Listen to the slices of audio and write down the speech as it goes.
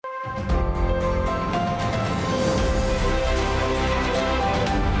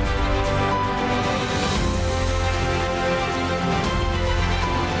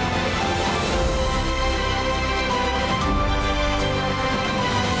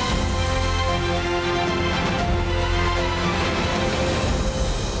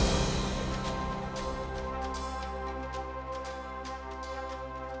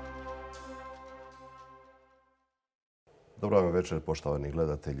večer, poštovani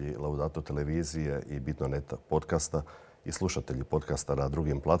gledatelji Laudato televizije i Bitno.net podcasta i slušatelji podcasta na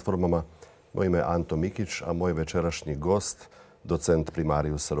drugim platformama. Moje ime je Anto Mikić, a moj večerašnji gost, docent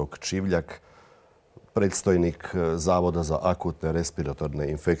primarius Rok Čivljak, predstojnik Zavoda za akutne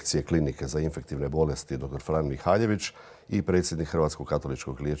respiratorne infekcije Klinike za infektivne bolesti dr. Fran Mihaljević i predsjednik Hrvatskog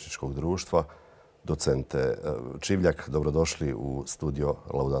katoličkog liječničkog društva, docente Čivljak. Dobrodošli u studio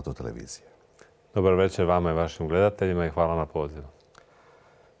Laudato televizije. Dobar večer vama i vašim gledateljima i hvala na pozivu.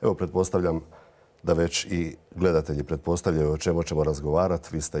 Evo, pretpostavljam da već i gledatelji pretpostavljaju o čemu ćemo razgovarati.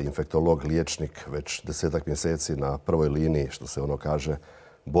 Vi ste infektolog, liječnik, već 10-ak mjeseci na prvoj liniji, što se ono kaže,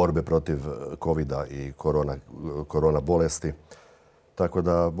 borbe protiv covida i korona bolesti. Tako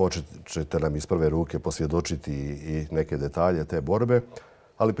da moći ćete nam iz prve ruke posvjedočiti i neke detalje te borbe.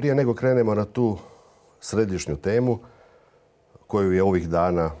 Ali prije nego krenemo na tu središnju temu koju je ovih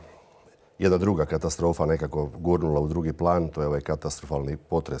dana jedna druga katastrofa nekako gurnula u drugi plan, to je ovaj katastrofalni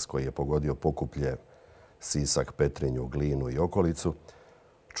potres koji je pogodio Pokuplje, Sisak, Petrinju, Glinu i okolicu.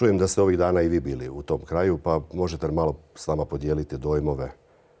 Čujem da ste ovih dana i vi bili u tom kraju, pa možete malo s nama podijeliti dojmove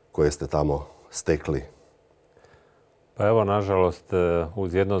koje ste tamo stekli? Pa evo, nažalost,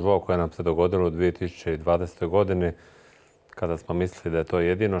 uz jedno zlo koje nam se dogodilo u 2020. godini, kada smo mislili da je to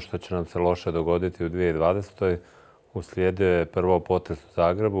jedino što će nam se loše dogoditi u 2020. Uslijedio je prvo potres u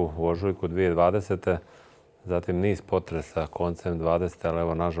Zagrebu u ožujku 2020. Zatim niz potresa koncem 20. ali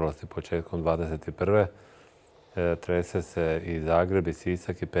evo nažalost i početkom 21. Trese se i Zagreb, i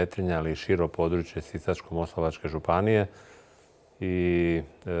Sisak, i Petrinja, ali i širo područje Sisačko-moslavačke županije. I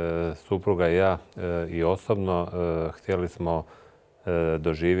supruga i ja i osobno htjeli smo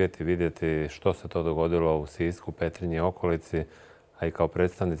doživjeti, vidjeti što se to dogodilo u Sisku, Petrinji i okolici, a i kao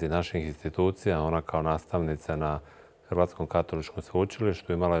predstavnici naših institucija, ona kao nastavnica na Hrvatskom katoličkom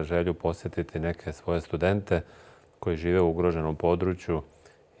sveučilištu imala je želju posjetiti neke svoje studente koji žive u ugroženom području,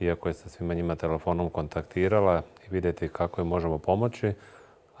 iako je sa svima njima telefonom kontaktirala, i vidjeti kako im možemo pomoći.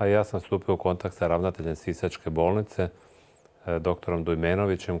 A ja sam stupio u kontakt sa ravnateljem Sisačke bolnice, doktorom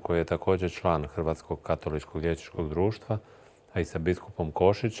Dujmenovićem, koji je također član Hrvatskog katoličkog liječničkog društva, a i sa biskupom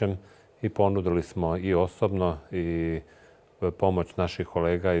Košićem, i ponudili smo i osobno i pomoć naših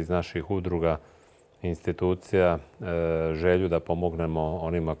kolega iz naših udruga, institucija, želju da pomognemo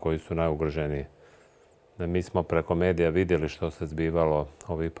onima koji su najugroženiji. Mi smo preko medija vidjeli što se zbivalo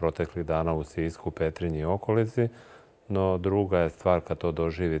ovih proteklih dana u Sisku, Petrinji i okolici, no druga je stvar kad to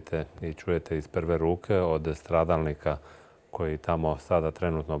doživite i čujete iz prve ruke od stradalnika koji tamo sada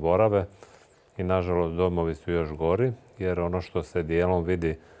trenutno borave. I nažalost domovi su još gori, jer ono što se dijelom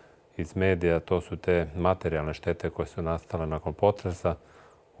vidi iz medija, to su te materijalne štete koje su nastale nakon potresa,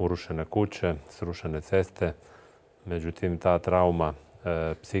 urušene kuće, srušene ceste. Međutim, ta trauma,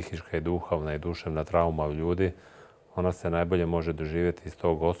 psihička i duhovna i duševna trauma u ljudi, ona se najbolje može doživjeti iz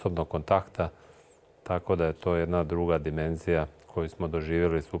tog osobnog kontakta, tako da je to jedna druga dimenzija koju smo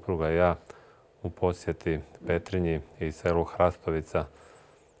doživjeli supruga i ja u posjeti Petrinji i selu Hrastovica,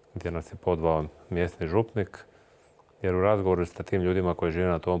 gdje nas je pozvao mjesni župnik. Jer u razgovoru sa tim ljudima koji žive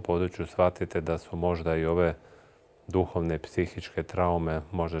na tom području shvatite da su možda i ove duhovne i psihičke traume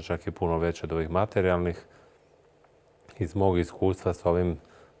možda čak i puno veće od ovih materijalnih. Iz mog iskustva s ovim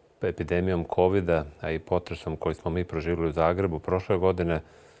epidemijom covida, a i potresom koji smo mi proživjeli u Zagrebu prošle godine,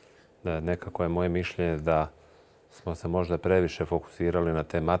 nekako je moje mišljenje da smo se možda previše fokusirali na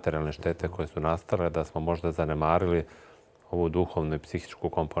te materijalne štete koje su nastale, da smo možda zanemarili ovu duhovnu i psihičku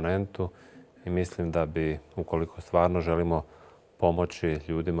komponentu, i mislim da bi, ukoliko stvarno želimo pomoći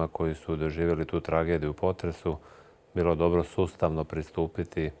ljudima koji su doživjeli tu tragediju u potresu, bilo dobro sustavno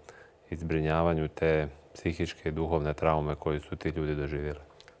pristupiti izbrinjavanju te psihičke i duhovne traume koje su ti ljudi doživjeli.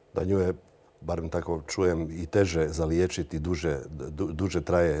 Da nju je, barem tako čujem, i teže zaliječiti, duže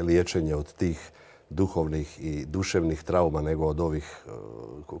traje liječenje od tih duhovnih i duševnih trauma nego od ovih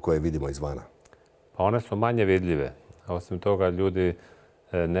koje vidimo izvana. Pa one su manje vidljive. Osim toga, ljudi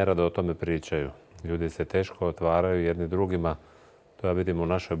nerado o tome pričaju. Ljudi se teško otvaraju jedni drugima. To ja vidim u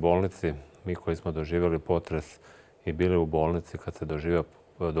našoj bolnici. Mi koji smo doživjeli potres i bili u bolnici kad se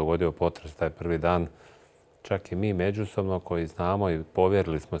dogodio potres taj prvi dan, čak i mi međusobno koji znamo i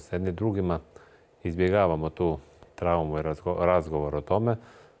povjerili smo se jedni drugima, izbjegavamo tu traumu i razgovor o tome.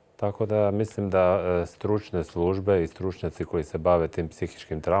 Tako da mislim da stručne službe i stručnjaci koji se bave tim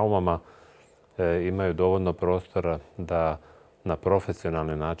psihičkim traumama imaju dovoljno prostora da na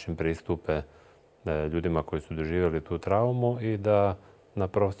profesionalni način pristupe ljudima koji su doživjeli tu traumu i da na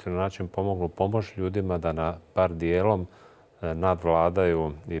profesionalni način pomognu pomoći ljudima da na par dijelom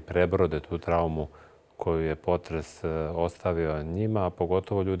nadvladaju i prebrode tu traumu koju je potres ostavio njima, a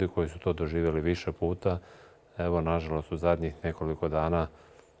pogotovo ljudi koji su to doživjeli više puta evo, nažalost, u zadnjih nekoliko dana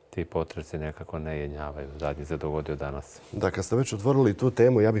ti potresi nekako ne jenjavaju. Zadnji se dogodio danas. Da, kad ste već otvorili tu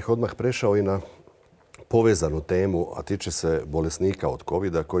temu, ja bih odmah prešao i na povezanu temu, a tiče se bolesnika od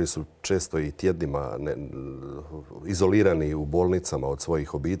covida koji su često i tjednima izolirani u bolnicama od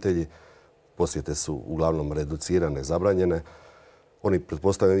svojih obitelji. Posjete su uglavnom reducirane, zabranjene. Oni,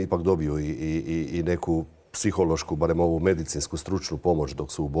 pretpostavljam, ipak dobiju i neku psihološku, barem ovu medicinsku stručnu pomoć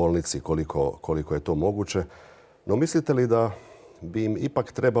dok su u bolnici, koliko je to moguće. No mislite li da bi im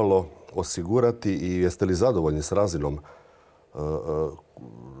ipak trebalo osigurati i jeste li zadovoljni s razinom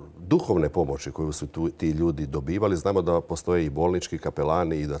duhovne pomoći koju su ti ljudi dobivali? Znamo da postoje i bolnički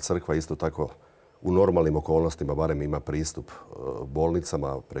kapelani i da crkva isto tako u normalnim okolnostima barem ima pristup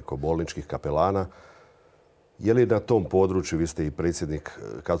bolnicama preko bolničkih kapelana. Je li na tom području, vi ste i predsjednik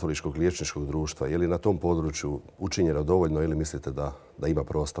Katoličkog liječničkog društva, je li na tom području učinjeno dovoljno ili mislite da ima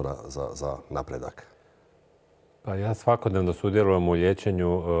prostora za napredak? Pa ja svakodnevno sudjelujem u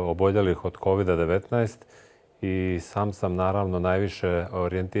liječenju oboljelih od COVID-19 i sam naravno najviše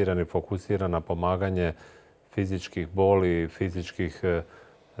orijentiran i fokusiran na pomaganje fizičkih boli, fizičkih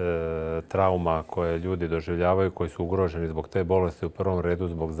trauma koje ljudi doživljavaju, koji su ugroženi zbog te bolesti, u prvom redu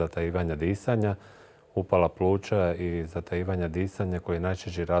zbog zatajivanja disanja, upala pluća i zatajivanja disanja koji je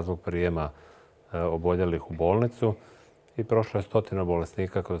najčešći razlog prijema oboljelih u bolnicu. I prošlo je 100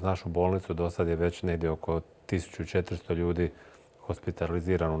 bolesnika kroz našu bolnicu. Do sad je već negdje oko 1400 ljudi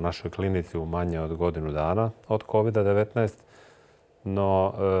hospitalizirano u našoj klinici u manje od godinu dana od COVID-19.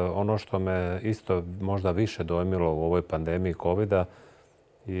 No, ono što me isto možda više dojmilo u ovoj pandemiji COVID-a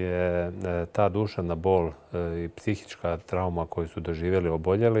je ta duševna bol i psihička trauma koju su doživjeli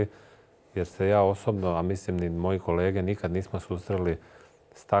oboljeli, jer se ja osobno, a mislim ni moji kolege, nikad nismo susreli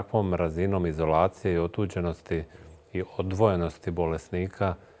s takvom razinom izolacije i otuđenosti i odvojenosti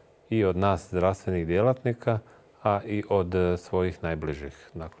bolesnika i od nas zdravstvenih djelatnika, a i od svojih najbližih.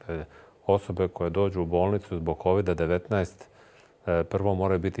 Dakle, osobe koje dođu u bolnicu zbog COVID-19 prvo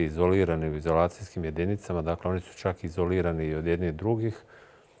moraju biti izolirani u izolacijskim jedinicama, dakle oni su čak izolirani i od jednih drugih.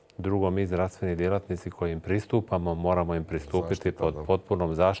 Drugo, mi zdravstveni djelatnici koji im pristupamo, moramo im pristupiti pod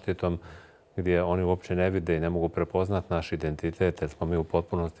potpunom zaštitom gdje oni uopće ne vide i ne mogu prepoznati naš identitet jer smo mi u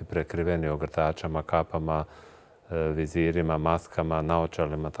potpunosti prekriveni ogrtačama, kapama, vizirima, maskama,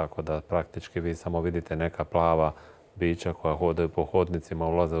 naočalima, tako da praktički vi samo vidite neka plava bića koja hodaju po hodnicima,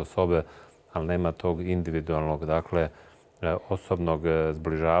 ulaze u sobe, ali nema tog individualnog, dakle, osobnog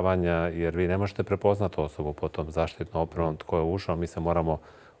zbližavanja jer vi ne možete prepoznati osobu po tom zaštitnom opremom tko je ušao. Mi se moramo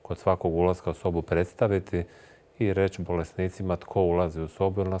kod svakog ulaska u sobu predstaviti i reći bolesnicima tko ulazi u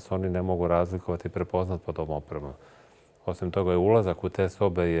sobu jer nas oni ne mogu razlikovati i prepoznati po tom opremom. Osim toga, ulazak u te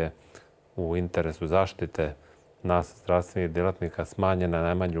sobe je u interesu zaštite nas zdravstvenih djelatnika smanjen na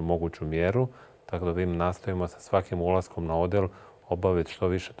najmanju moguću mjeru, tako da mi nastojimo sa svakim ulaskom na odjel obaviti što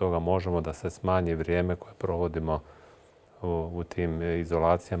više toga možemo da se smanji vrijeme koje provodimo u tim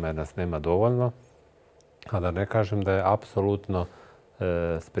izolacijama jer nas nema dovoljno. A da ne kažem da je apsolutno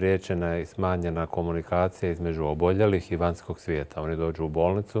spriječena i smanjena komunikacija između oboljelih i vanjskog svijeta. Oni dođu u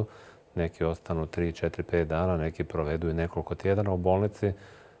bolnicu, neki ostanu 3, 4, 5 dana, neki provedu i nekoliko tjedana u bolnici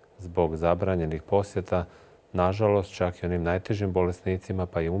zbog zabranjenih posjeta. Nažalost, čak i onim najtežim bolesnicima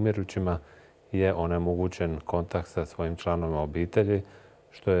pa i umirućima je onemogućen kontakt sa svojim članovima obitelji,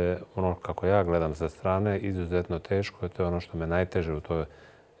 što je ono kako ja gledam sa strane izuzetno teško. To je ono što me najteže u toj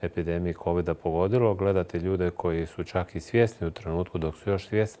epidemiji COVID-a pogodilo. Gledati ljude koji su čak i svjesni u trenutku dok su još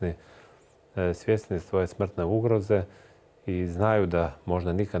svjesni svoje smrtne ugroze i znaju da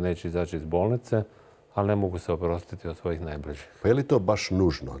možda nikad neće izaći iz bolnice, ali ne mogu se oprostiti od svojih najbližih. Pa je li to baš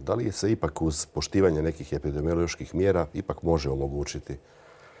nužno? Da li se ipak uz poštivanje nekih epidemioloških mjera ipak može omogućiti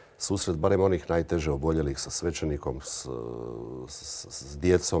susret barem onih najteže oboljelih sa svećenikom, s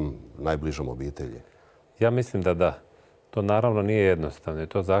djecom, najbližom obitelji? Ja mislim da da. To naravno nije jednostavno i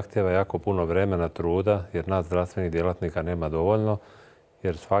to zahtjeva jako puno vremena, truda, jer nas zdravstvenih djelatnika nema dovoljno,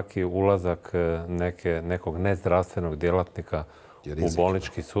 jer svaki ulazak nekog nezdravstvenog djelatnika u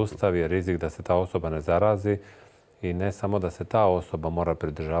bolnički sustav je rizik da se ta osoba ne zarazi i ne samo da se ta osoba mora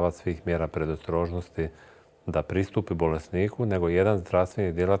pridržavati svih mjera predostrožnosti da pristupi bolesniku, nego jedan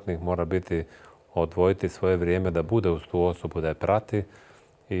zdravstveni djelatnik mora odvojiti svoje vrijeme da bude uz tu osobu, da je prati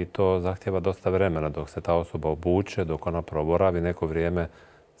i to zahtjeva dosta vremena dok se ta osoba obuče, dok ona proboravi neko vrijeme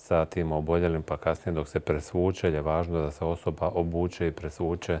sa tim oboljelim, pa kasnije dok se presvuče, jer je važno da se osoba obuče i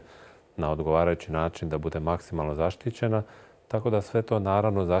presvuče na odgovarajući način da bude maksimalno zaštićena. Tako da sve to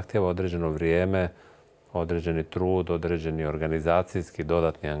naravno zahtjeva određeno vrijeme, određeni trud, određeni organizacijski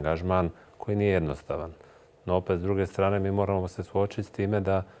dodatni angažman koji nije jednostavan. No opet s druge strane mi moramo se suočiti s time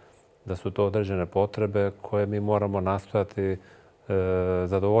da da su to određene potrebe koje mi moramo nastojati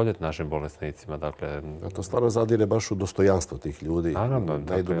zadovoljiti našim bolesnicima. Dakle, a to stvarno zadire baš u dostojanstvo tih ljudi. Naravno,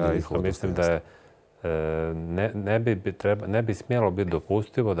 dakle, ja isto mislim da je ne bi smjelo biti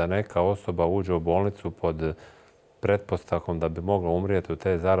dopustivo da neka osoba uđe u bolnicu pod pretpostavkom da bi mogla umrijeti u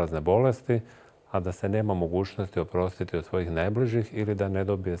te zarazne bolesti, a da se nema mogućnosti oprostiti od svojih najbližih ili da ne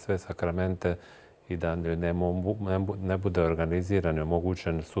dobije sve sakramente i da ne bude organiziran i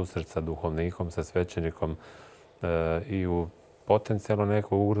omogućen susret sa duhovnikom, sa svećenikom i u potencijalno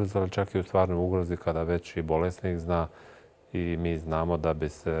nekoj ugrozi, ali čak i u stvarnoj ugrozi kada već i bolesnik zna i mi znamo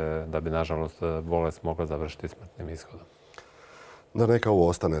da bi nažalost bolest mogla završiti smrtnim ishodom. Da neka ovo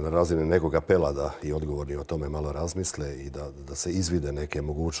ostane na razini nekog apela da i odgovorni o tome malo razmisle i da se izvide neke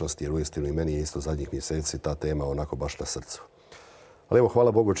mogućnosti, jer uistinu i meni je isto zadnjih mjeseci ta tema onako baš na srcu. Ali evo,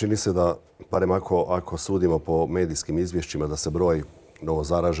 hvala Bogu, čini se da, barem ako sudimo po medijskim izvješćima, da se broj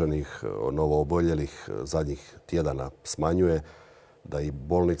novozaraženih, novooboljelih zadnjih tjedana smanjuje, da i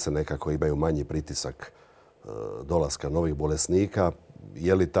bolnice nekako imaju manji pritisak dolaska novih bolesnika.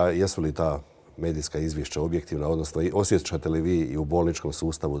 Jesu li ta medijska izvješća objektivna, odnosno osjećate li vi i u bolničkom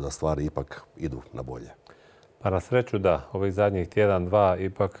sustavu da stvari ipak idu na bolje? Pa na sreću da. Ovih zadnjih tjedan, dva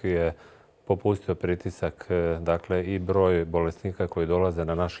ipak je popustio pritisak, dakle i broj bolesnika koji dolaze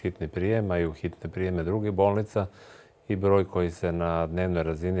na naš hitni prijem, a i u hitne prijeme drugih bolnica, i broj koji se na dnevnoj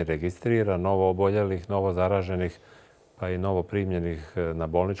razini registrira, novo oboljelih, novo zaraženih, pa i novo primljenih na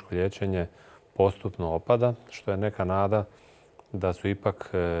bolničko liječenje postupno opada, što je neka nada da su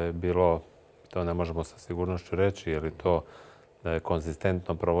ipak bilo, to ne možemo sa sigurnošću reći, je li to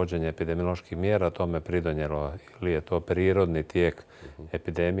konzistentno provođenje epidemioloških mjera tome pridonijelo ili je to prirodni tijek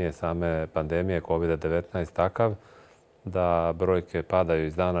epidemije, same pandemije COVID-19 takav da brojke padaju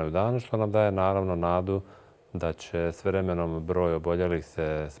iz dana u dan, što nam daje naravno nadu da će s vremenom broj oboljelih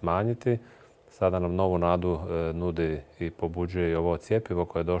se smanjiti. Sada nam novu nadu nudi i pobuđuje i ovo cjepivo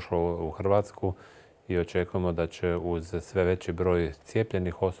koje je došlo u Hrvatsku i očekujemo da će uz sve veći broj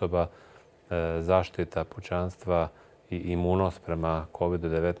cijepljenih osoba zaštita pučanstva i imunost prema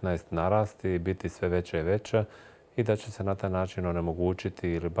COVID-19 narasti i biti sve veća i veća i da će se na taj način onemogućiti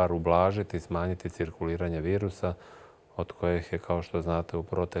ili bar ublažiti, smanjiti cirkuliranje virusa od kojih je, kao što znate, u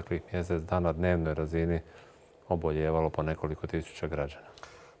proteklih mjesec dana na dnevnoj razini oboljevalo po nekoliko tisuća građana.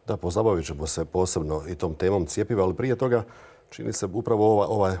 Da, pozabavit ćemo se posebno i tom temom cijepiva, ali prije toga čini se upravo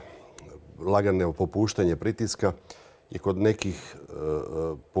ovaj lagane popuštanje pritiska je kod nekih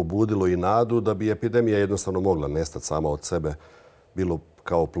pobudilo i nadu da bi epidemija jednostavno mogla nestati sama od sebe, bilo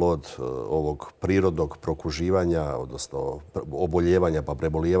kao plod ovog prirodnog prokuživanja, odnosno oboljevanja pa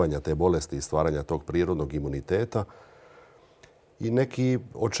prebolijevanja te bolesti i stvaranja tog prirodnog imuniteta. I neki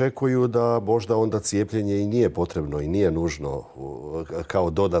očekuju da možda onda cijepljenje i nije potrebno i nije nužno kao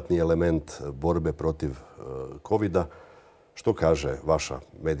dodatni element borbe protiv COVID-a. Što kaže vaša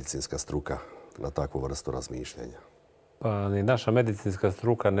medicinska struka na takvu vrstu razmišljanja? Pa ni naša medicinska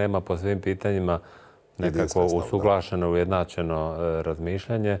struka nema po svim pitanjima nekako usuglašeno, ujednačeno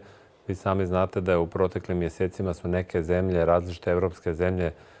razmišljanje. Vi sami znate da je u proteklim mjesecima su neke zemlje, različite evropske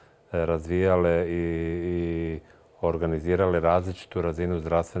zemlje razvijale i organizirale različitu razinu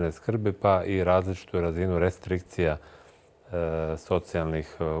zdravstvene skrbi, pa i različitu razinu restrikcija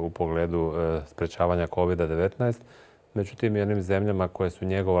socijalnih u pogledu sprečavanja COVID-19. Međutim, i onim zemljama koje su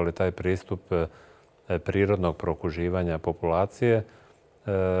njegovali taj pristup prirodnog prokuživanja populacije,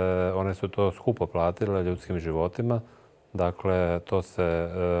 one su to skupo platile ljudskim životima. Dakle, to se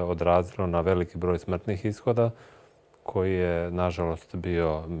odrazilo na veliki broj smrtnih ishoda koji je, nažalost,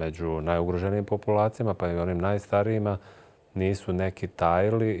 bio među najugroženijim populacijama, pa i onim najstarijima. Nisu neki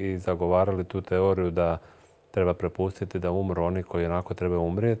tajili i zagovarali tu teoriju da treba prepustiti da umru oni koji onako treba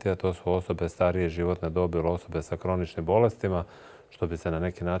umrijeti, a to su osobe starije životne dobi ili osobe sa kroničnim bolestima, što bi se na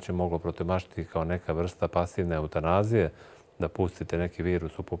neki način moglo protumačiti kao neka vrsta pasivne eutanazije, da pustite neki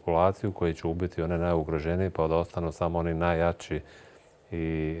virus u populaciju koji će ubiti one najugroženije, pa da ostanu samo oni najjači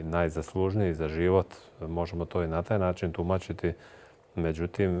i najzaslužniji za život. Možemo to i na taj način tumačiti.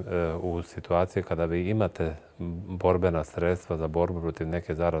 Međutim, u situaciji kada vi imate borbena sredstva za borbu protiv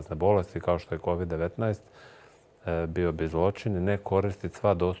neke zarazne bolesti kao što je COVID-19, bio bi zločin ne koristiti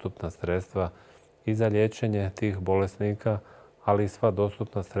sva dostupna sredstva i za liječenje tih bolesnika, ali i sva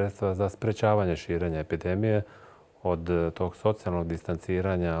dostupna sredstva za sprečavanje širenja epidemije, od tog socijalnog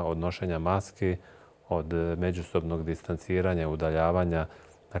distanciranja, od nošenja maski, od međusobnog distanciranja, udaljavanja,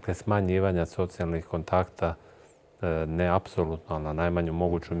 dakle smanjivanja socijalnih kontakta, ne apsolutno, ali na najmanju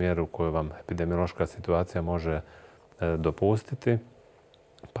moguću mjeru koju vam epidemiološka situacija može dopustiti,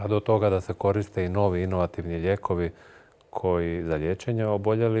 pa do toga da se koriste i novi inovativni lijekovi za liječenje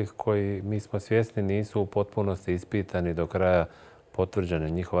oboljelih koji, mi smo svjesni, nisu u potpunosti ispitani do kraja potvrđena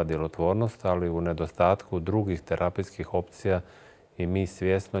njihova djelotvornost, ali u nedostatku drugih terapijskih opcija i mi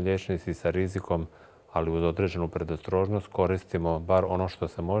svjesno liječnici sa rizikom, ali uz određenu predostrožnost, koristimo bar ono što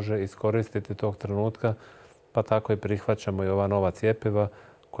se može iskoristiti tog trenutka, pa tako i prihvaćamo i ova nova cjepiva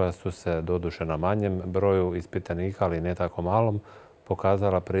koja su se doduše na manjem broju ispitanika, ali ne tako malom,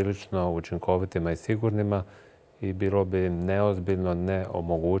 pokazala prilično učinkovitima i sigurnima i bilo bi neozbiljno ne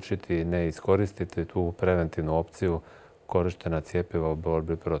omogućiti, ne iskoristiti tu preventivnu opciju korištena cjepiva u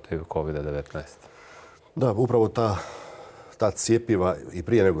borbi protiv COVID-19. Da, upravo ta cjepiva i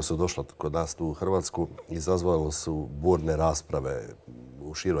prije nego su došla kod nas tu u Hrvatsku izazvalo su burne rasprave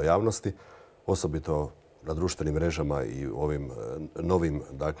u široj javnosti, osobito na društvenim mrežama i ovim novim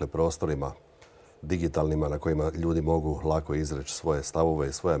prostorima digitalnima na kojima ljudi mogu lako izreći svoje stavove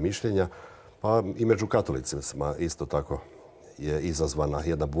i svoja mišljenja. Pa i među katolicima isto tako je izazvana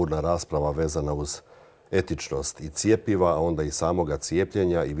jedna burna rasprava vezana uz etičnost i cjepiva, a onda i samoga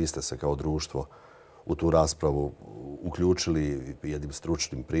cijepljenja i vi ste se kao društvo u tu raspravu uključili jednim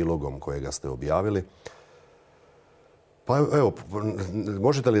stručnim prilogom kojega ste objavili. Pa evo,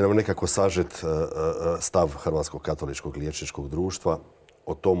 možete li nam nekako sažeti stav Hrvatskog katoličkog liječničkog društva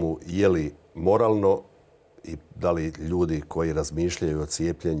o tomu je li moralno i da li ljudi koji razmišljaju o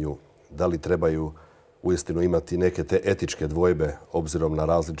cijepljenju, da li trebaju uistinu imati neke te etičke dvojbe obzirom na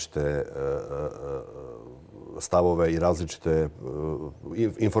različite stavove i različite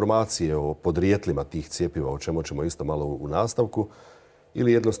informacije o podrijetlima tih cjepiva, o čemu ćemo isto malo u nastavku,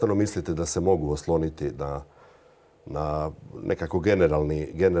 ili jednostavno mislite da se mogu osloniti na nekako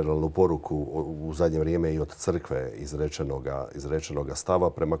generalnu poruku u zadnje vrijeme i od crkve izrečenoga stava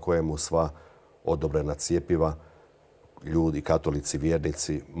prema kojemu sva odobrena cjepiva ljudi, katolici,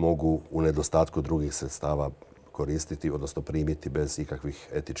 vjernici mogu u nedostatku drugih sredstava koristiti, odnosno primiti bez ikakvih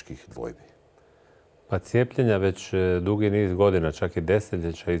etičkih dvojbi? Pa cijepljenja već dugi niz godina, čak i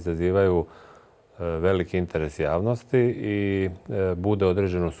desetljeća, izazivaju veliki interes javnosti i bude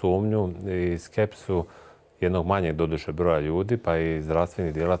određenu sumnju i skepsu jednog manjeg doduše broja ljudi, pa i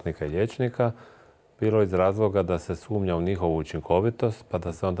zdravstvenih djelatnika i liječnika, bilo iz razloga da se sumnja u njihovu učinkovitost, pa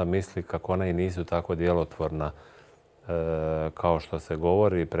da se onda misli kako ona i nisu tako djelotvorna kao što se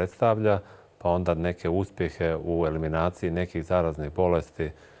govori i predstavlja, pa onda neke uspjehe u eliminaciji nekih zaraznih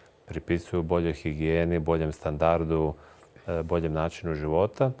bolesti pripisuju boljoj higijeni, boljem standardu, boljem načinu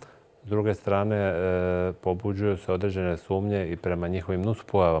života. S druge strane, pobuđuju se određene sumnje i prema njihovim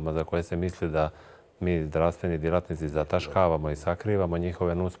nuspojavama za koje se misli da mi zdravstveni djelatnici zataškavamo i sakrivamo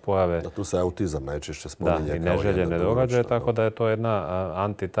njihove nuspojave. Da, tu se autizam najčešće spominje. Da, i neželjene događaje, tako da je to jedna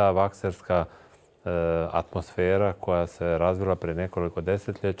anti-vakserska atmosfera koja se razvila prije nekoliko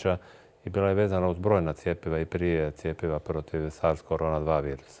desetljeća i bila je vezana uz brojna cjepiva i prije cjepiva protiv SARS-CoV-2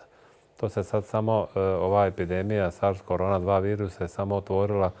 virusa. To se sad samo, ova epidemija SARS-CoV-2 virusa je samo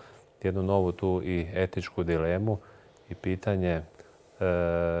otvorila jednu novu tu i etičku dilemu i pitanje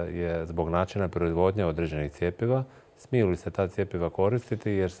je zbog načina proizvodnje određenih cjepiva. Smiju li se ta cjepiva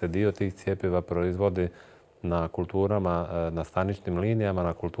koristiti jer se dio tih cjepiva proizvodi na kulturama, na staničnim linijama,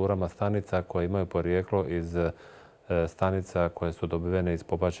 na kulturama stanica koje imaju porijeklo iz stanica koje su dobivene iz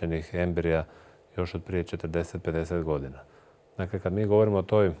pobačenih embrija još od prije 40-50 godina. Dakle, kad mi govorimo o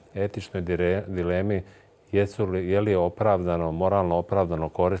toj etičnoj dilemi, je li opravdano, moralno opravdano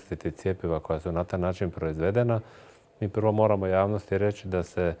koristiti cjepiva koja su na taj način proizvedena, mi prvo moramo javnosti reći da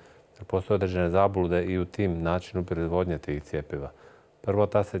postoje određene zablude i u tim načinu proizvodnje tih cjepiva. Prvo,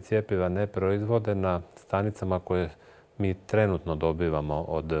 ta se cjepiva ne proizvode na stanicama koje mi trenutno dobivamo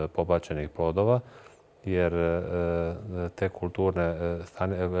od pobačenih plodova, jer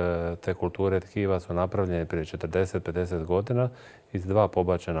te kulture tkiva su napravljene prije 40-50 godina iz dva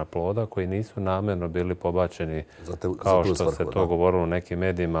pobačena ploda koji nisu namjerno bili pobačeni kao što se to govorilo u nekim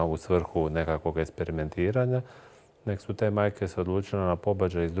medijima u svrhu nekakvog eksperimentiranja, nek su te majke se odlučile na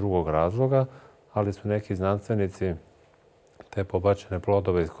pobačaj iz drugog razloga, ali su neki znanstvenici te pobačene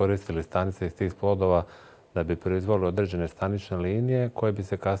plodove iskoristili stanice iz tih plodova da bi proizveli određene stanične linije koje bi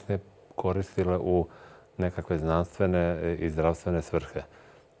se kasnije koristile u nekakve znanstvene i zdravstvene svrhe.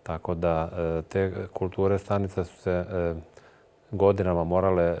 Tako da te kulture stanica su se godinama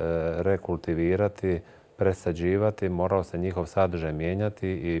morale rekultivirati, presađivati, morao se njihov sadržaj mijenjati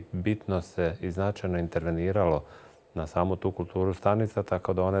i bitno se i značajno interveniralo na samu tu kulturu stanica,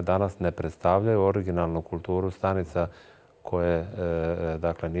 tako da one danas ne predstavljaju originalnu kulturu stanica koje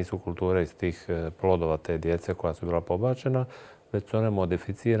dakle, nisu kulture iz tih plodova te djece koja su bila pobačena, već su one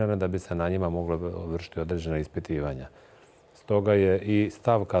modificirane da bi se na njima moglo vršiti određena ispitivanja. Stoga je i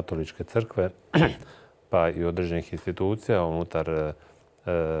stav Katoličke crkve pa i određenih institucija unutar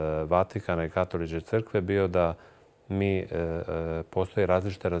Vatikana i Katoličke crkve bio da postoji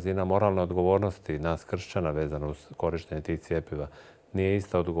različita razina moralne odgovornosti nas kršćana vezano uz korištenje tih cjepiva. Nije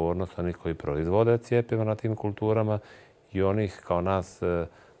ista odgovornost onih koji proizvode cjepiva na tim kulturama i onih kao nas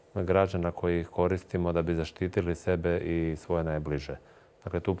građana koji ih koristimo da bi zaštitili sebe i svoje najbliže.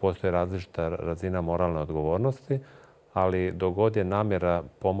 Dakle, tu postoji različita razina moralne odgovornosti, ali dok god je namjera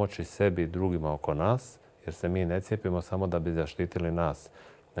pomoći sebi i drugima oko nas, jer se mi ne cijepimo samo da bi zaštitili nas,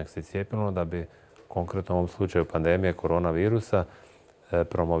 nego se cijepimo da bi, konkretno u ovom slučaju pandemije koronavirusa,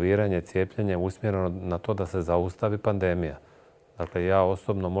 promoviranje cijepljenja usmjereno na to da se zaustavi pandemija. Dakle, ja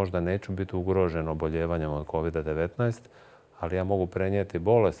osobno možda neću biti ugrožen oboljevanjem od COVID-19, ali ja mogu prenijeti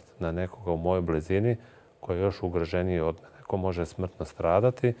bolest na nekoga u mojoj blizini koji je još ugroženiji od mene, ko može smrtno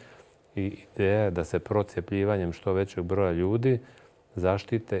stradati. I ideja je da se procijepljivanjem što većeg broja ljudi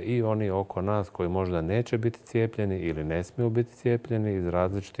zaštite i oni oko nas koji možda neće biti cijepljeni ili ne smiju biti cijepljeni iz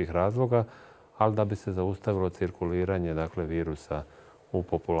različitih razloga, ali da bi se zaustavilo cirkuliranje virusa u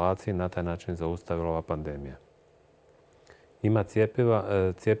populaciji, na taj način zaustavila ova pandemija. Ima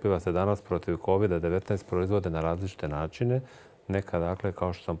cijepiva se danas protiv COVID-19 proizvode na različite načine. Neka,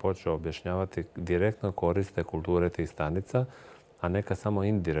 kao što sam počeo objašnjavati, direktno koriste kulture tih stanica, a neka samo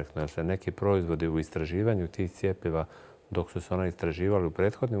indirektno, jer se neki proizvodi u istraživanju tih cijepiva, dok su se ona istraživali u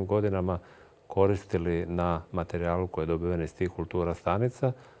prethodnim godinama, koristili na materijalu koji je dobiven iz tih kultura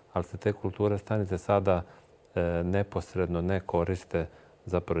stanica, ali se te kulture stanice sada neposredno ne koriste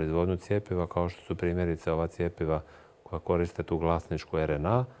za proizvodnju cijepiva, kao što su primjerice ova cijepiva koja koriste tu glasničku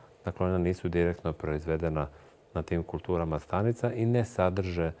RNA. Dakle, ona nisu direktno proizvedena na tim kulturama stanica i ne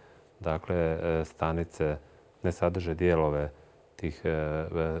sadrže stanice, ne sadrže dijelove tih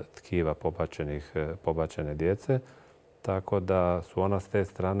tkiva pobačene djece. Tako da su ona s te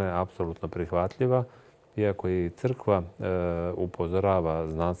strane apsolutno prihvatljiva, iako i crkva upozorava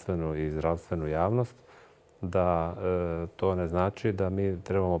znanstvenu i zdravstvenu javnost da to ne znači da mi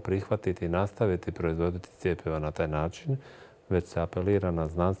trebamo prihvatiti i nastaviti proizvoditi cjepiva na taj način, već se apelira na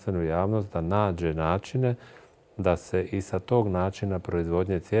znanstvenu javnost da nađe načine da se i sa tog načina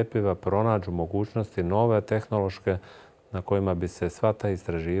proizvodnje cjepiva pronađu mogućnosti nove tehnološke na kojima bi se sva ta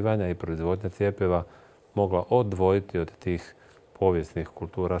istraživanja i proizvodnja cjepiva mogla odvojiti od tih povijesnih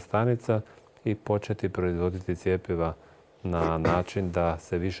kultura stanica i početi proizvoditi cjepiva na način da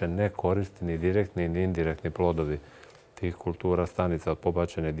se više ne koristi ni direktni ni indirektni plodovi tih kultura stanica od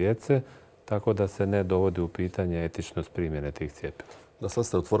pobačene djece, tako da se ne dovodi u pitanje etičnost primjene tih cjepiva. Da, sad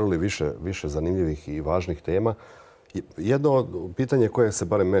ste otvorili više zanimljivih i važnih tema. Jedno pitanje koje se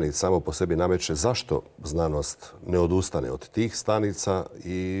barem meni samo po sebi nameće, zašto znanost ne odustane od tih stanica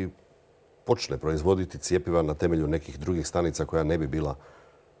i počne proizvoditi cjepiva na temelju nekih drugih stanica koja ne bi bila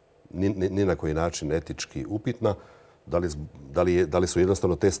ni na koji način etički upitna? Da li su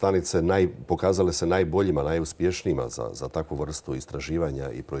jednostavno te stanice pokazale se najboljima, najuspješnijima za takvu vrstu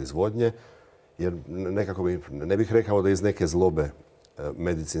istraživanja i proizvodnje? Jer nekako ne bih rekao da iz neke zlobe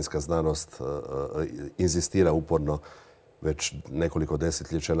medicinska znanost inzistira uporno već nekoliko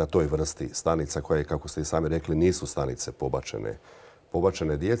desetljeća na toj vrsti stanica koje, kako ste i sami rekli, nisu stanice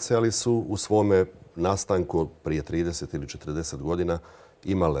pobačene djece, ali su u svome nastanku prije 30 ili 40 godina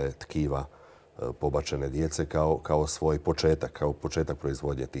imale tkiva pobačene djece kao svoj početak, kao početak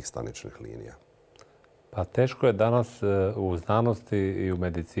proizvodnje tih staničnih linija. Pa teško je danas u znanosti i u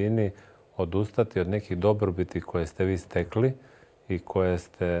medicini odustati od nekih dobrobiti koje ste vi stekli i koje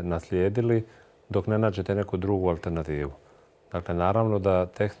ste naslijedili dok ne nađete neku drugu alternativu. Dakle, naravno da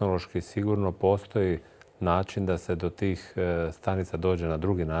tehnološki sigurno postoji način da se do tih stanica dođe na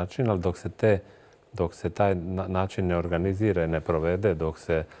drugi način, ali dok se taj način ne organizira i ne provede, dok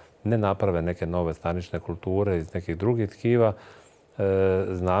se ne naprave neke nove stanične kulture iz nekih drugih tkiva,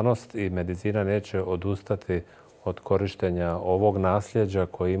 znanost i medicina neće odustati od korištenja ovog nasljeđa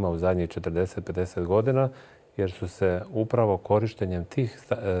koji ima u zadnjih 40-50 godina, jer su se upravo korištenjem tih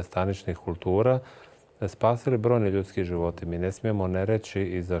staničnih kultura spasili brojni ljudski životi. Mi ne smijemo ne reći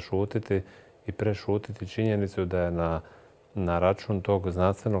i zašutiti i prešutiti činjenicu da je na račun tog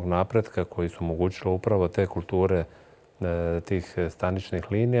znanstvenog napretka koji su omogućile upravo te kulture tih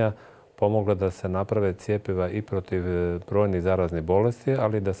staničnih linija pomoglo da se naprave cjepiva i protiv brojnih zaraznih bolesti,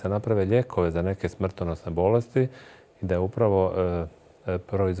 ali da se naprave lijekove za neke smrtonosne bolesti i da je upravo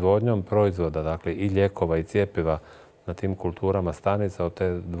proizvodnjom proizvoda, dakle i lijekova i cjepiva na tim kulturama stanica od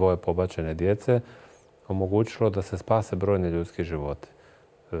te dvoje pobačene djece omogućilo da se spase brojni ljudski životi.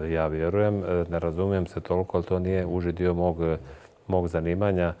 Ja vjerujem, ne razumijem se toliko, ali to nije uži dio mog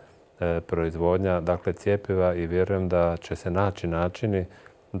zanimanja, proizvodnja, dakle cjepiva, i vjerujem da će se naći načini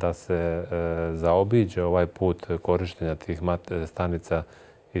da se zaobiđe ovaj put korištenja tih stanica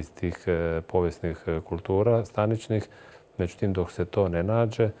iz tih povijesnih kultura staničnih. Međutim, dok se to ne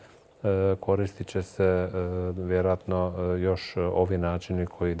nađe, koristit će se vjerojatno još ovi načini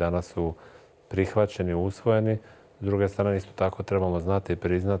koji danas su prihvaćeni, usvojeni. S druge strane, isto tako trebamo znati i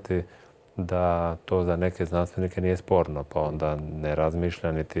priznati da to za neke znanstvenike nije sporno, pa onda ne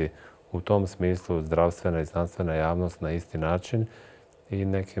razmišlja niti u tom smislu zdravstvena i znanstvena javnost na isti način i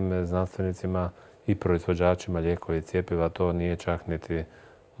nekim znanstvenicima i proizvođačima lijekova i cjepiva to nije čak niti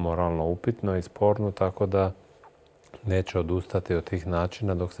moralno upitno i sporno, tako da neće odustati od tih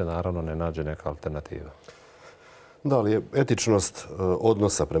načina dok se naravno ne nađe neka alternativa. Da, ali je etičnost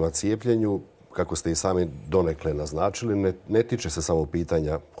odnosa prema cijepljenju, kako ste i sami donekle naznačili, ne tiče se samo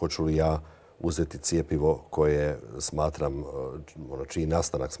pitanja hoću li ja uzeti cjepivo koje smatram, čiji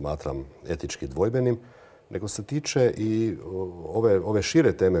nastanak smatram etički dvojbenim, nego se tiče i ove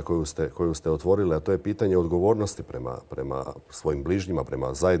šire teme koju ste otvorili, a to je pitanje odgovornosti prema svojim bližnjima,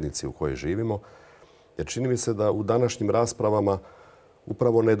 prema zajednici u kojoj živimo. Jer čini mi se da u današnjim raspravama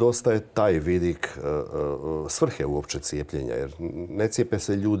upravo nedostaje taj vidik svrhe uopće cijepljenja. Jer ne cijepe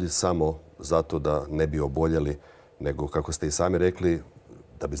se ljudi samo zato da ne bi oboljeli, nego, kako ste i sami rekli,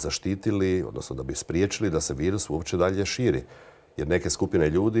 da bi zaštitili, odnosno da bi spriječili da se virus uopće dalje širi. Jer neke skupine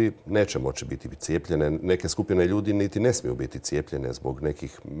ljudi neće moći biti cijepljene, neke skupine ljudi niti ne smiju biti cijepljene zbog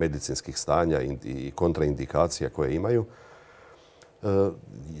nekih medicinskih stanja i kontraindikacija koje imaju.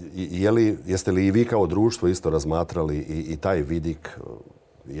 Jeste li i vi kao društvo isto razmatrali i taj vidik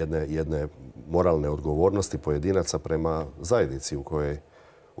jedne moralne odgovornosti pojedinaca prema zajednici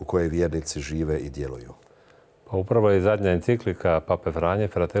u kojoj vjernici žive i djeluju? Pa upravo je zadnja enciklika Pape Franje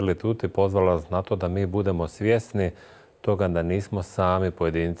Fratelli Tutti pozvala nas na to da mi budemo svjesni toga da nismo sami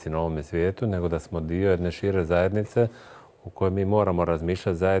pojedinci na ovome svijetu, nego da smo dio jedne šire zajednice u kojoj mi moramo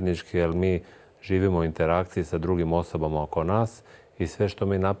razmišljati zajednički, jer mi živimo u interakciji sa drugim osobama oko nas i sve što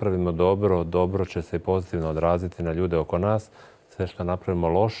mi napravimo dobro će se i pozitivno odraziti na ljude oko nas. Sve što napravimo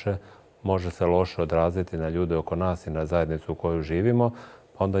loše, može se loše odraziti na ljude oko nas i na zajednicu u kojoj živimo.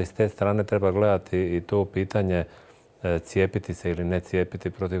 Onda iz te strane treba gledati i to pitanje cijepiti se ili ne cijepiti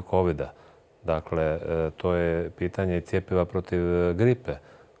protiv COVID-a. Dakle, to je pitanje i cjepiva protiv gripe,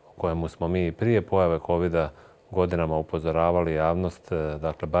 o kojemu smo mi prije pojave COVID-a godinama upozoravali javnost,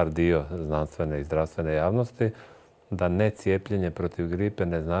 dakle, bar dio znanstvene i zdravstvene javnosti, da ne cijepljenje protiv gripe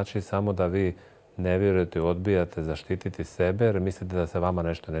ne znači samo da vi ne vjerujete i odbijate zaštititi sebe jer mislite da se vama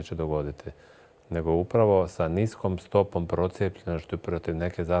nešto neće dogoditi. Nego upravo sa niskom stopom procijepljenošću protiv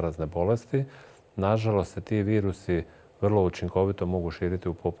neke zarazne bolesti, nažalost se ti virusi vrlo učinkovito mogu širiti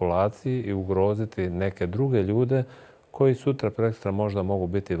u populaciji i ugroziti neke druge ljude koji sutra prekstra možda mogu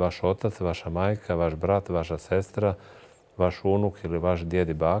biti vaš otac, vaša majka, vaš brat, vaša sestra, vaš unuk ili vaš djed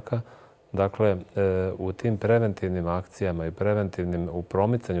i baka. Dakle, u tim preventivnim akcijama i u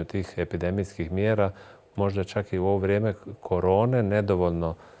promicanju tih epidemijskih mjera, možda čak i u ovo vrijeme korone,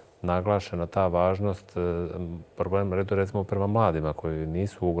 nedovoljno naglašena ta važnost, problem redu recimo prema mladima koji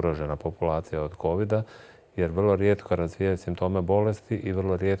nisu ugrožena populacija od COVID-a, jer vrlo rijetko razvijaju simptome bolesti i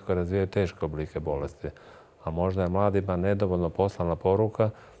vrlo rijetko razvijaju teške oblike bolesti. A možda je mladima nedovoljno poslana poruka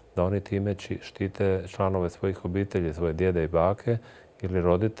da oni time štite članove svojih obitelji, svoje djede i bake ili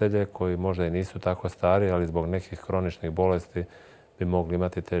roditelje koji možda i nisu tako stari, ali zbog nekih kroničnih bolesti bi mogli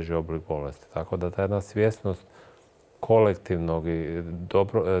imati teži oblik bolesti. Tako da ta jedna svjesnost kolektivnog i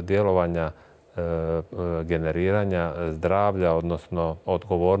djelovanja, generiranja zdravlja, odnosno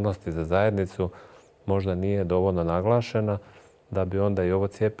odgovornosti za zajednicu, možda nije dovoljno naglašena da bi onda i ovo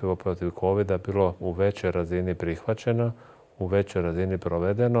cjepivo protiv COVID-a bilo u većoj razini prihvaćeno, u većoj razini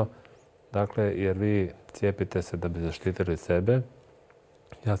provedeno. Dakle, jer vi cijepite se da bi zaštitili sebe.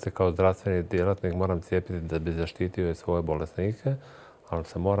 Ja se kao zdravstveni djelatnik moram cijepiti da bi zaštitio i svoje bolesnike, ali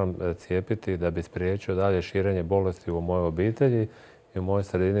se moram cijepiti da bi spriječio dalje širenje bolesti u mojoj obitelji i u mojoj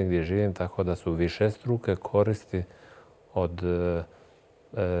sredini gdje živim, tako da su višestruke koristi od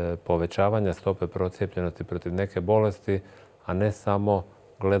povećavanja stope procijepljenosti protiv neke bolesti, a ne samo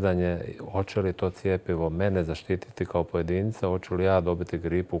gledanje hoće li to cjepivo mene zaštititi kao pojedinca, hoću li ja dobiti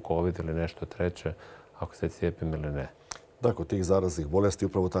gripu, COVID ili nešto treće ako se cijepim ili ne. Da, kod tih zaraznih bolesti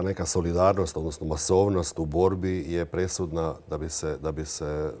upravo ta neka solidarnost, odnosno masovnost u borbi je presudna da bi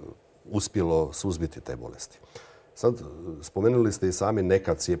se uspjelo suzbiti te bolesti. Sad, spomenuli ste i sami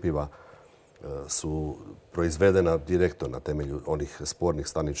neka cjepiva su proizvedena direktno na temelju onih spornih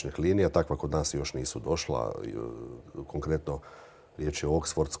staničnih linija. Takva kod nas još nisu došla. Konkretno riječ je o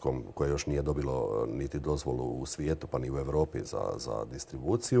Oxfordskom koje još nije dobilo niti dozvolu u svijetu pa ni u Europi za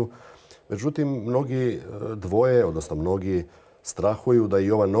distribuciju. Međutim, mnogi dvoje, odnosno mnogi strahuju da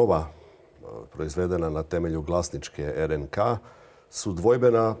i ova nova proizvedena na temelju glasničke RNK su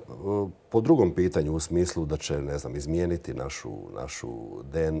dvojbena po drugom pitanju u smislu da će, ne znam, izmijeniti našu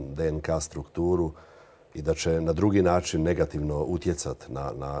DNK strukturu i da će na drugi način negativno utjecati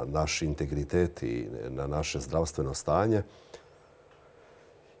na naš integritet i na naše zdravstveno stanje.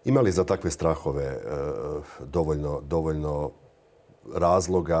 Ima li za takve strahove dovoljno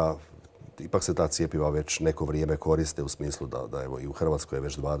razloga? Ipak se ta cjepiva već neko vrijeme koriste u smislu da evo i u Hrvatskoj je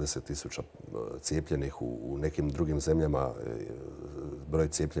već 20.000 cijepljenih, u nekim drugim zemljama broj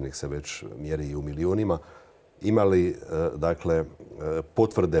cijepljenih se već mjeri i u milijunima. Ima li dakle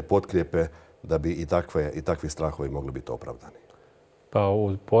potvrde, potkrijepe da bi i takvi strahovi mogli biti opravdani? Pa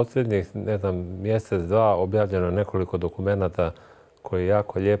u posljednjih, mjesec, dva objavljeno je nekoliko dokumenata koji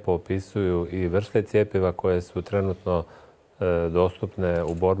jako lijepo opisuju i vrste cjepiva koje su trenutno dostupne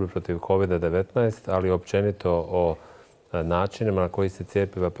u borbi protiv COVID-19, ali općenito o načinima na koji se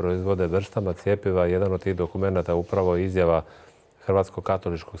cjepiva proizvode, vrstama cjepiva. Jedan od tih dokumenata je upravo izjava Hrvatskog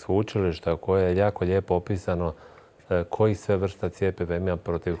katoličkog sveučilišta u kojoj je jako lijepo opisano koji sve vrsta cjepiva ima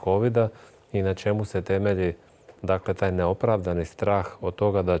protiv COVID-a i na čemu se temelji taj neopravdani strah od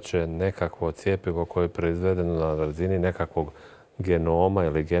toga da će nekakvo cjepivo koje je proizvedeno na razini nekakvog genoma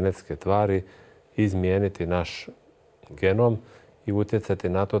ili genetske tvari izmijeniti naš genom i utjecati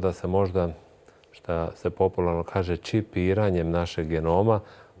na to da se možda, što se popularno kaže, čipiranjem našeg genoma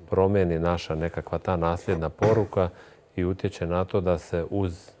promijeni naša nekakva ta nasljedna poruka i utječe na to da se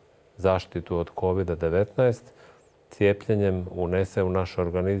uz zaštitu od COVID-19 cijepljenjem unese u naš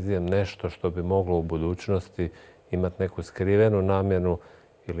organizam nešto što bi moglo u budućnosti imati neku skrivenu namjenu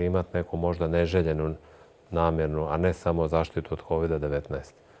ili imati neku možda neželjenu namjenu, a ne samo zaštitu od COVID-19.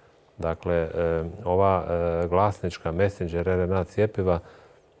 Dakle, ova glasnička messenger RNA cjepiva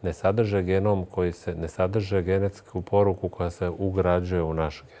ne sadrže genom ne sadrže genetsku poruku koja se ugrađuje u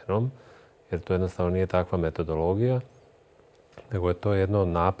naš genom, jer to jednostavno nije takva metodologija, nego je to jedno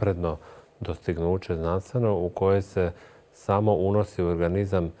napredno dostignuće znanstveno u koje se samo unosi u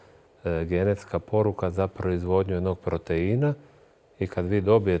organizam genetska poruka za proizvodnju jednog proteina i kad vi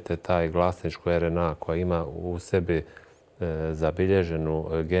dobijete taj glasničku RNA koja ima u sebi zabilježenu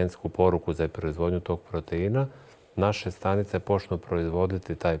gensku poruku za proizvodnju tog proteina, naše stanice počnu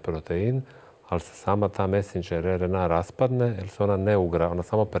proizvoditi taj protein, ali se sama ta messenger RNA raspadne jer se ona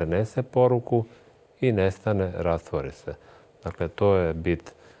samo prenese poruku i nestane, rastvori se. Dakle, to je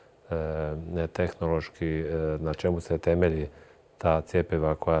bit tehnološki na čemu se temelji ta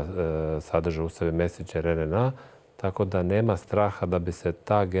cjepiva koja sadrže u sebi messenger RNA, tako da nema straha da bi se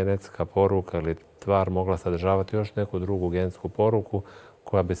ta genetska poruka ili tvar mogla sadržavati još neku drugu gensku poruku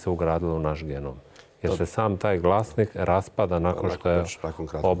koja bi se ugradila u naš genom. Jer se sam taj glasnik raspada nakon što je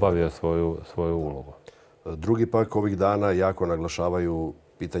obavio svoju ulogu. Drugi pak ovih dana jako naglašavaju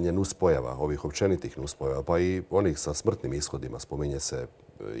pitanje nuspojava, ovih općenitih nuspojava, pa i onih sa smrtnim ishodima. Spominje se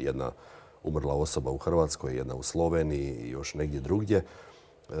jedna umrla osoba u Hrvatskoj, jedna u Sloveniji i još negdje drugdje.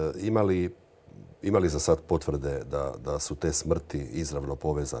 Ima li za sad potvrde da su te smrti izravno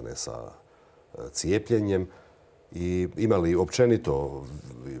povezane sa cijepljenjem i ima li općenito,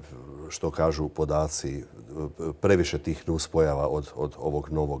 što kažu podaci, previše tih nuspojava od ovog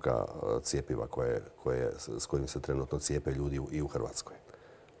novoga cjepiva s kojim se trenutno cijepe ljudi i u Hrvatskoj?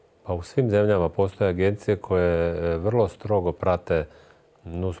 Pa u svim zemljama postoje agencije koje vrlo strogo prate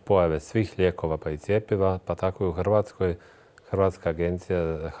nuspojave svih lijekova pa i cjepiva, pa tako i u Hrvatskoj. Hrvatska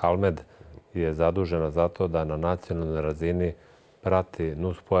agencija HALMED je zadužena za to da na nacionalnoj razini prati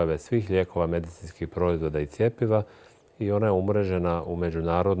nuspojave svih lijekova, medicinskih proizvoda i cjepiva i ona je umrežena u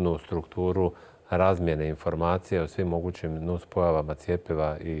međunarodnu strukturu razmjene informacija o svim mogućim nuspojavama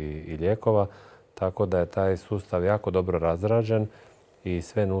cjepiva i lijekova, tako da je taj sustav jako dobro razrađen i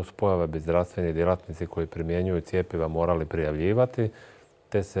sve nuspojave bi zdravstveni djelatnici koji primjenjuju cjepiva morali prijavljivati.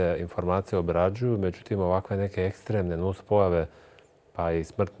 Te se informacije obrađuju, međutim ovakve neke ekstremne nuspojave pa i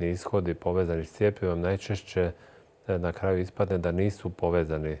smrtni ishodi povezani s cjepivom najčešće na kraju ispadne da nisu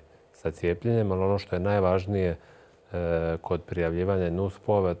povezani sa cijepljenjem, ali ono što je najvažnije kod prijavljivanja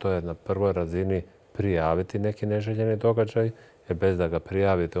nuspojave, to je na prvoj razini prijaviti neki neželjeni događaj, jer bez da ga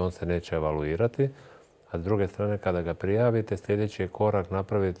prijavite on se neće evaluirati. A s druge strane, kada ga prijavite, sljedeći je korak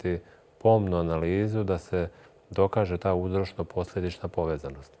napraviti pomnu analizu da se dokaže ta uzročno-posljedična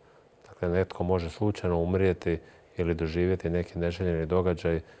povezanost. Dakle, netko može slučajno umrijeti ili doživjeti neki neželjeni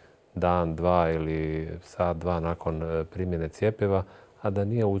događaj dan, dva ili sat, dva nakon primjene cjepiva, a da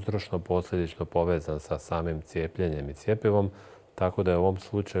nije uzročno-posljedično povezan sa samim cijepljenjem i cjepivom. Tako da je u ovom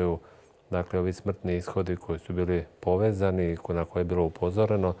slučaju, dakle, ovi smrtni ishodi koji su bili povezani i na koje je bilo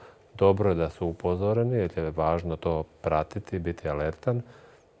upozoreno, dobro je da su upozoreni jer je važno to pratiti, biti alertan,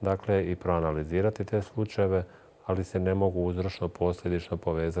 dakle i proanalizirati te slučajeve, ali se ne mogu uzročno posljedično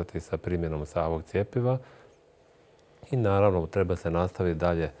povezati sa primjenom samog cjepiva. I naravno treba se nastaviti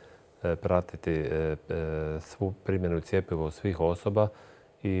dalje pratiti svu primjenu cjepiva u svih osoba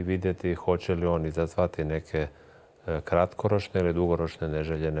i vidjeti hoće li on izazvati neke kratkoročne ili dugoročne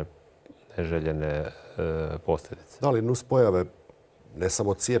neželjene posljedice. Da li nuspojave ne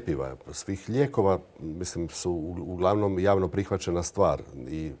samo cjepiva, svih lijekova, mislim, su uglavnom javno prihvaćena stvar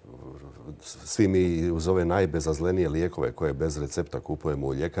i svi mi uz ove najbezazlenije lijekove koje bez recepta kupujemo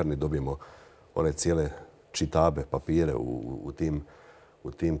u ljekarni dobijemo one cijele čitabe, papire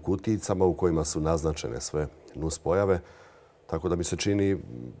u tim kutijicama u kojima su naznačene sve nuspojave. Tako da mi se čini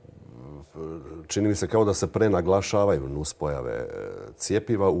mi se kao da se prenaglašavaju nuspojave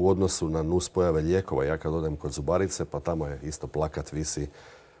cjepiva u odnosu na nuspojave lijekova. Ja kad odem kod zubarice, pa tamo je isto plakat visi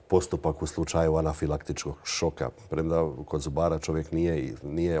postupak u slučaju anafilaktičkog šoka. Premda kod zubara čovjek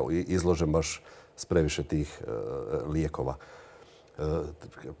nije izložen baš s previše tih lijekova.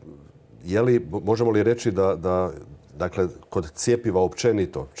 Možemo li reći da dakle, kod cjepiva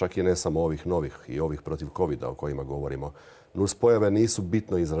općenito, čak i ne samo ovih novih i ovih protiv covida o kojima govorimo, nuspojave nisu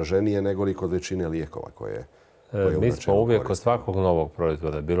bitno izraženije nego li kod većine lijekova koje mi smo uvijek kod svakog novog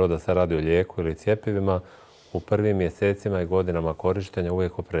proizvoda, bilo da se radi o lijeku ili cjepivima, u prvim mjesecima i godinama korištenja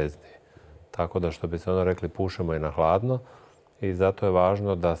uvijek oprezniji. Tako da, što bi se ono rekli, pušemo i na hladno i zato je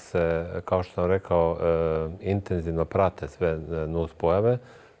važno da se, kao što sam rekao, intenzivno prate sve nuspojave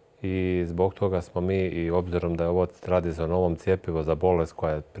i zbog toga smo mi, i obzirom da je ovo radi se o novom cjepivo za bolest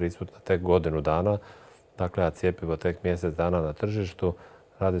koja je prisutna tek godinu dana, dakle, a cjepivo tek mjesec dana na tržištu,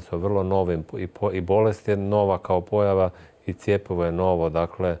 radi se o vrlo novim i bolest je nova kao pojava i cjepivo je novo,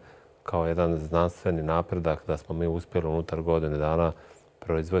 dakle, kao jedan znanstveni napredak da smo mi uspjeli unutar godine dana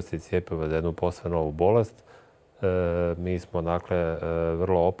proizvesti cjepivo za jednu posve novu bolest. Mi smo, dakle,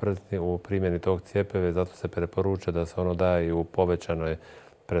 vrlo oprezni u primjeni tog cjepiva i zato se preporučuje da se ono daje i u povećanoj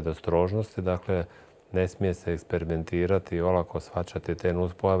predostrožnosti. Dakle, ne smije se eksperimentirati i olako shvaćati te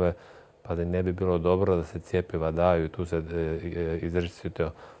nuspojave, pa da ne bi bilo dobro da se cjepiva daju i tu se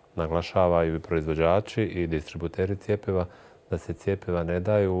izričito naglašavaju i proizvođači i distributeri cjepiva, da se cjepiva ne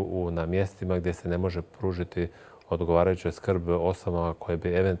daju na mjestima gdje se ne može pružiti odgovarajuća skrb osobama koje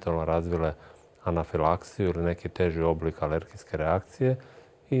bi eventualno razvile anafilaksiju ili neki teži oblik alergijske reakcije.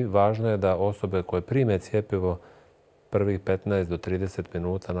 I važno je da osobe koje prime cjepivo prvih 15 do 30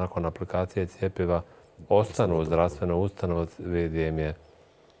 minuta nakon aplikacije cjepiva ostanu u zdravstvenoj ustanovi gdje im je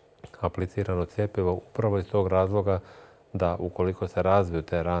aplicirano cjepivo, upravo iz tog razloga da ukoliko se razviju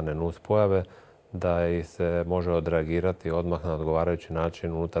te rane nuspojave, da ih se može odreagirati odmah na odgovarajući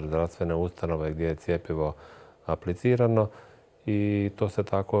način unutar zdravstvene ustanove gdje je cjepivo aplicirano i to se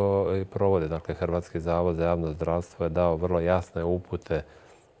tako i provodi. Dakle, Hrvatski zavod za javno zdravstvo je dao vrlo jasne upute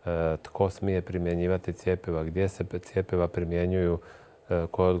tko smije primjenjivati cjepiva, gdje se cjepiva primjenjuju,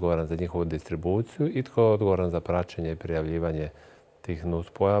 tko je odgovoran za njihovu distribuciju i tko je odgovoran za praćenje i prijavljivanje tih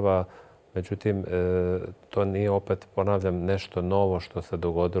nuspojava. Međutim, to nije, opet ponavljam, nešto novo što se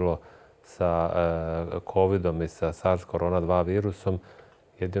dogodilo sa covidom i sa SARS-CoV-2 virusom.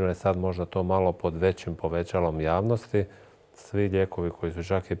 Jedino je sad možda to malo pod većim povećalom javnosti. Svi lijekovi koji su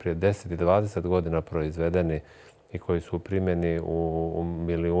čak i prije 10 i 20 godina proizvedeni i koji su u primjeni u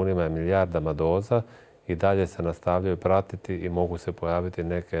milijunima i milijardama doza i dalje se nastavljaju pratiti i mogu se pojaviti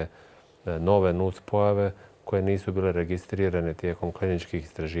neke nove nuspojave koje nisu bile registrirane tijekom kliničkih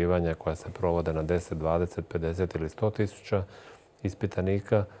istraživanja koja se provode na 10, 20, 50 ili 100 tisuća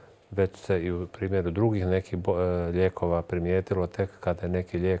ispitanika, već se i u primjeru drugih nekih lijekova primijetilo tek kada je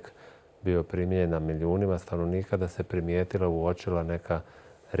neki lijek bio primijenjen na milijunima stanovnika, da se primijetila, uočila neka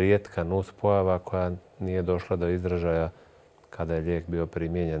rijetka nuspojava koja nije došla do izražaja kada je lijek bio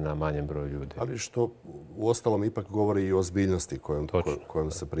primijenjen na manjem broju ljudi. Ali što uostalom ipak govori i o ozbiljnosti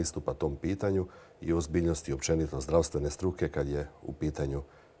kojom se pristupa tom pitanju i o ozbiljnosti općenito zdravstvene struke kad je u pitanju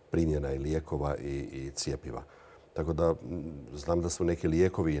primjena i lijekova i cjepiva. Tako da znam da su neki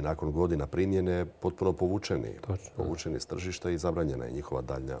lijekovi nakon godina primjene potpuno povučeni s tržišta i zabranjena je njihova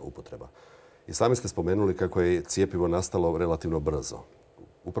daljnja upotreba. I sami ste spomenuli kako je cjepivo nastalo relativno brzo.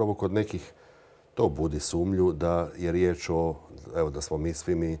 Upravo kod nekih to budi sumnju da je riječ da smo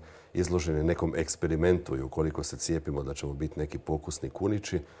svi mi izloženi nekom eksperimentu i ukoliko se cijepimo da ćemo biti neki pokusni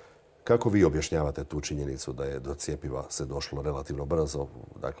kunići. Kako vi objašnjavate tu činjenicu da je do cjepiva se došlo relativno brzo,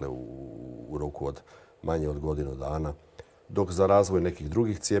 dakle u roku od manje od godinu dana, dok za razvoj nekih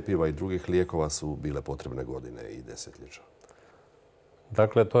drugih cjepiva i drugih lijekova su bile potrebne godine i desetljeća?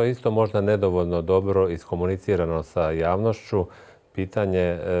 Dakle, to je isto možda nedovoljno dobro iskomunicirano sa javnošću.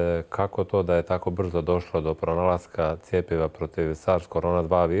 pitanje kako to da je tako brzo došlo do pronalaska cjepiva protiv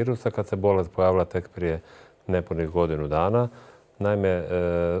SARS-CoV-2 virusa kad se bolest pojavila tek prije nepunih godinu dana. Naime,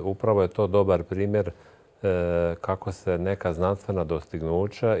 upravo je to dobar primjer kako se neka znanstvena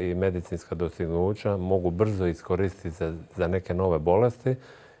dostignuća i medicinska dostignuća mogu brzo iskoristiti za neke nove bolesti,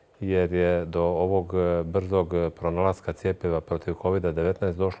 jer je do ovog brzog pronalaska cjepiva protiv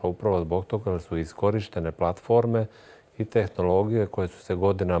COVID-19 došlo upravo zbog toga jer su iskorištene platforme i tehnologije koje su se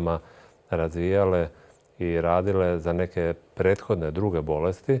godinama razvijale i radile za neke prethodne druge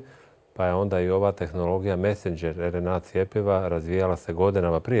bolesti, pa je onda i ova tehnologija messenger RNA cjepiva razvijala se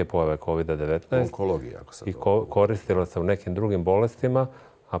godinama prije pojave COVID-19 onkologija, ako se i koristila se u nekim drugim bolestima,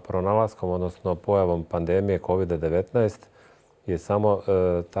 a pronalaskom, odnosno pojavom pandemije COVID-19 je samo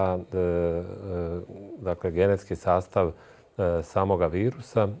dakle, genetski sastav samoga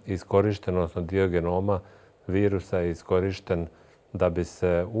virusa iskorišten, odnosno dio genoma virusa je iskorišten da bi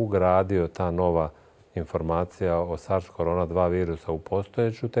se ugradio ta nova informacija o SARS-CoV-2 virusa u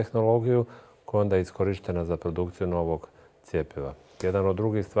postojeću tehnologiju koja je onda iskorištena za produkciju novog cjepiva. Jedan od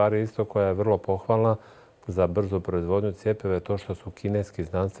drugih stvari isto koja je vrlo pohvalna za brzu proizvodnju cjepiva je to što su kineski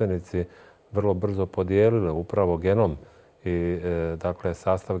znanstvenici vrlo brzo podijelili upravo genom i dakle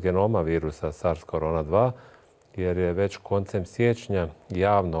sastav genoma virusa SARS-CoV-2 jer je već koncem siječnja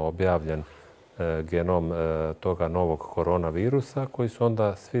javno objavljen genom toga novog koronavirusa koji su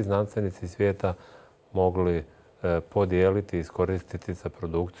onda svi znanstvenici svijeta mogli podijeliti i iskoristiti za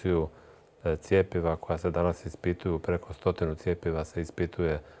produkciju cjepiva koja se danas ispituju. Preko 100 cjepiva se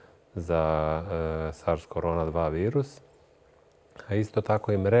ispituje za SARS-CoV-2 virus. A isto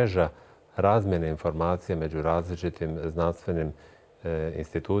tako i mreža razmjene informacije među različitim znanstvenim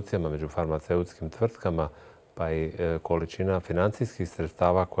institucijama, među farmaceutskim tvrtkama, pa i količina financijskih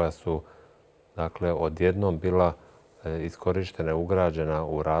sredstava koja su dakle, odjednom bila iskorištena, ugrađena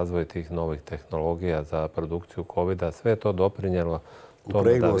u razvoj tih novih tehnologija za produkciju COVID-a. Sve je to doprinijelo tome da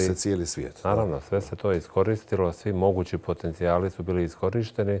upregnuo se cijeli svijet. Naravno, sve se to iskoristilo, svi mogući potencijali su bili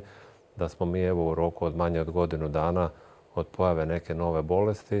iskorišteni, da smo mi evo u roku od manje od godinu dana od pojave neke nove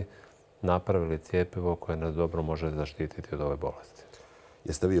bolesti napravili cjepivo koje nas dobro može zaštititi od ove bolesti.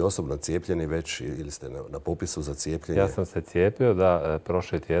 Jeste vi osobno cijepljeni već ili ste na popisu za cijepljenje? Ja sam se cijepio, da,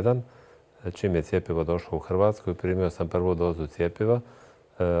 prošli tjedan. Čim je cjepivo došlo u Hrvatsku i primio sam prvu dozu cjepiva.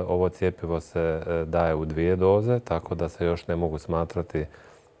 Ovo cjepivo se daje u 2 doze, tako da se još ne mogu smatrati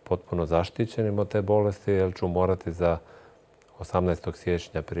potpuno zaštićenim od te bolesti, jer ću morati za 18.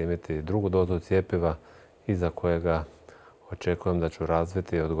 siječnja primiti drugu dozu cjepiva iza kojega očekujem da ću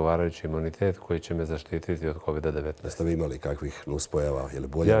razviti odgovarajući imunitet koji će me zaštititi od COVID-19. Jeste vi imali kakvih nuspojava ili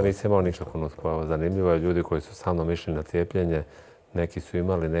boljeva? Ja nisam imao nikakvu nuspojava. Zanimljivo je, ljudi koji su sa mnom išli na cijepljenje, neki su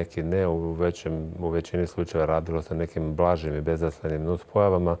imali, neki ne. U većini slučajeva radilo se nekim blažim i bezazlenim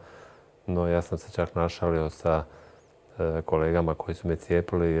nuspojavama, no ja sam se čak našalio sa kolegama koji su me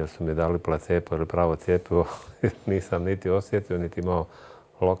cijepili jer su mi dali placebo ili pravo cjepivo. Nisam niti osjetio, niti imao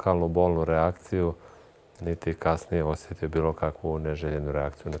lokalnu bolnu reakciju, niti kasnije osjetio bilo kakvu neželjenu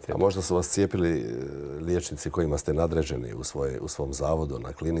reakciju na cjepivo. A možda su vas cijepili liječnici kojima ste nadređeni u svom zavodu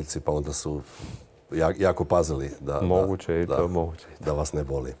na klinici, pa onda su jako pazili da vas ne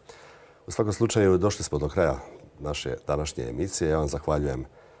boli. U svakom slučaju došli smo do kraja naše današnje emisije. Ja vam zahvaljujem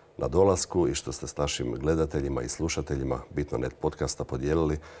na dolasku i što ste s našim gledateljima i slušateljima Bitno.net podcasta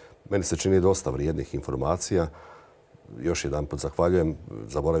podijelili. Meni se čini dosta vrijednih informacija. Još jedan put zahvaljujem.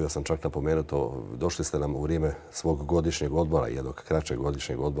 Zaboravio sam čak napomenuti, došli ste nam u vrijeme svog godišnjeg odmora, jednog kraćeg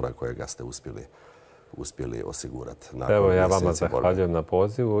godišnjeg odmora kojega ste uspjeli osigurati. Evo, ja vama zahvaljujem na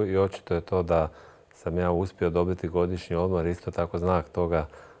pozivu i očito je to da sam ja uspio dobiti godišnji odmor, isto tako znak toga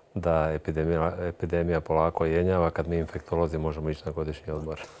da epidemija polako jenjava kad mi infektolozi možemo ići na godišnji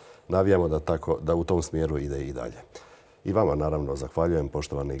odmor. Navijamo da u tom smjeru ide i dalje. I vama naravno zahvaljujem,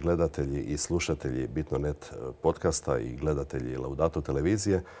 poštovani gledatelji i slušatelji Bitno.net podcasta i gledatelji Laudato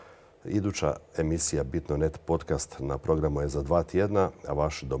televizije. Iduća emisija Bitno.net podcast na programu je za 2 tjedna, a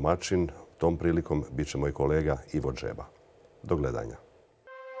vaš domaćin tom prilikom bit će moj kolega Ivo Džeba. Do gledanja.